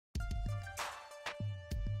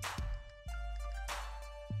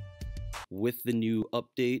With the new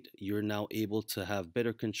update, you're now able to have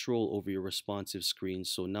better control over your responsive screen.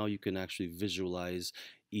 So now you can actually visualize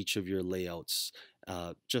each of your layouts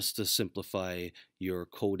just to simplify your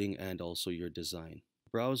coding and also your design.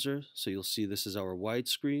 Browser, so you'll see this is our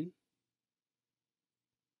widescreen.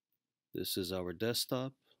 This is our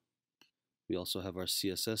desktop. We also have our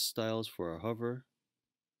CSS styles for our hover.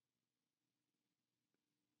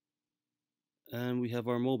 And we have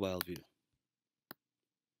our mobile view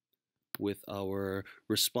with our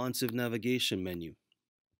responsive navigation menu.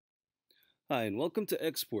 Hi, and welcome to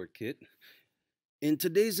Export Kit. In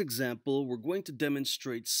today's example, we're going to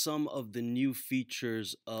demonstrate some of the new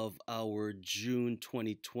features of our June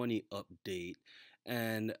 2020 update.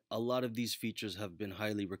 And a lot of these features have been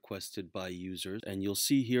highly requested by users. And you'll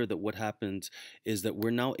see here that what happens is that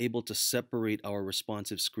we're now able to separate our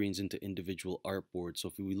responsive screens into individual artboards. So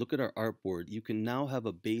if we look at our artboard, you can now have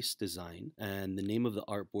a base design, and the name of the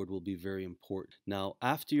artboard will be very important. Now,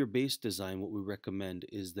 after your base design, what we recommend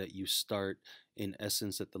is that you start in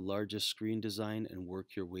essence at the largest screen design and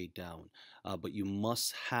work your way down. But you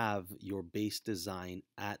must have your base design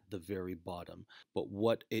at the very bottom. But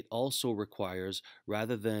what it also requires,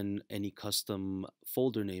 rather than any custom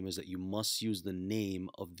folder name, is that you must use the name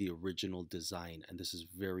of the original design. And this is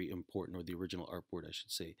very important, or the original artboard, I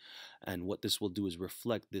should say. And what this will do is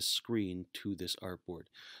reflect this screen to this artboard.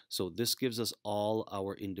 So this gives us all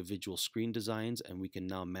our individual screen designs, and we can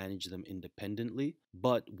now manage them independently.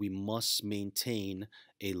 But we must maintain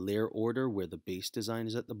a layer order where the base design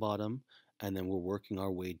is at the bottom, and then we're working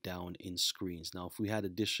our way down in screens. Now, if we had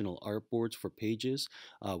additional artboards for pages,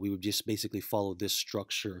 we would just basically follow this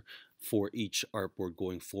structure for each artboard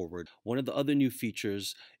going forward. One of the other new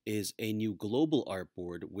features is a new global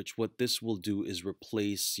artboard, which what this will do is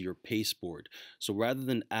replace your pasteboard. So rather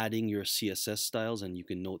than adding your CSS styles, and you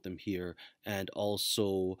can note them here, and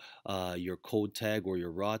also your code tag or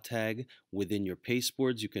your raw tag within your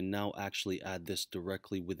pasteboards, you can now actually add this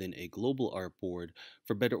directly within a global artboard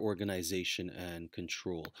for better organization and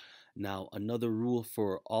control. Now, another rule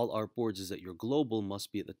for all artboards is that your global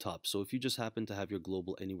must be at the top. So if you just happen to have your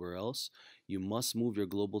global anywhere else, you must move your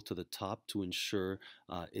global to the top to ensure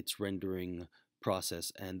its rendering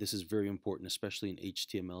process. And this is very important, especially in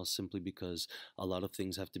HTML, simply because a lot of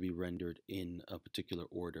things have to be rendered in a particular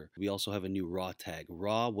order. We also have a new raw tag.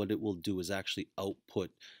 Raw, what it will do is actually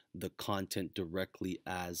output the content directly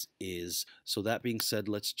as is. So that being said,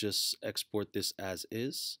 let's just export this as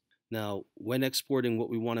is. Now, when exporting, what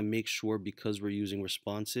we want to make sure, because we're using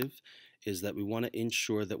responsive, is that we want to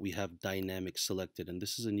ensure that we have dynamic selected, and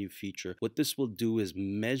this is a new feature. What this will do is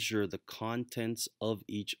measure the contents of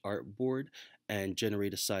each artboard and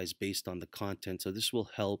generate a size based on the content. So this will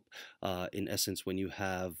help in essence when you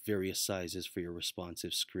have various sizes for your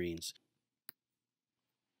responsive screens.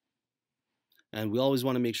 And we always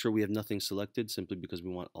want to make sure we have nothing selected, simply because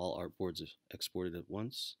we want all artboards exported at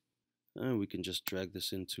once. And we can just drag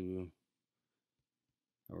this into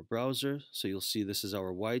our browser. So you'll see this is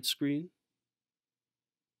our widescreen.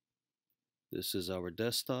 This is our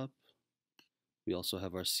desktop. We also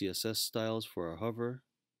have our CSS styles for our hover.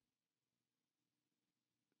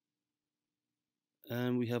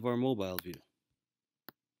 And we have our mobile view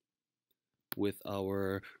with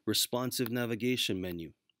our responsive navigation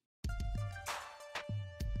menu.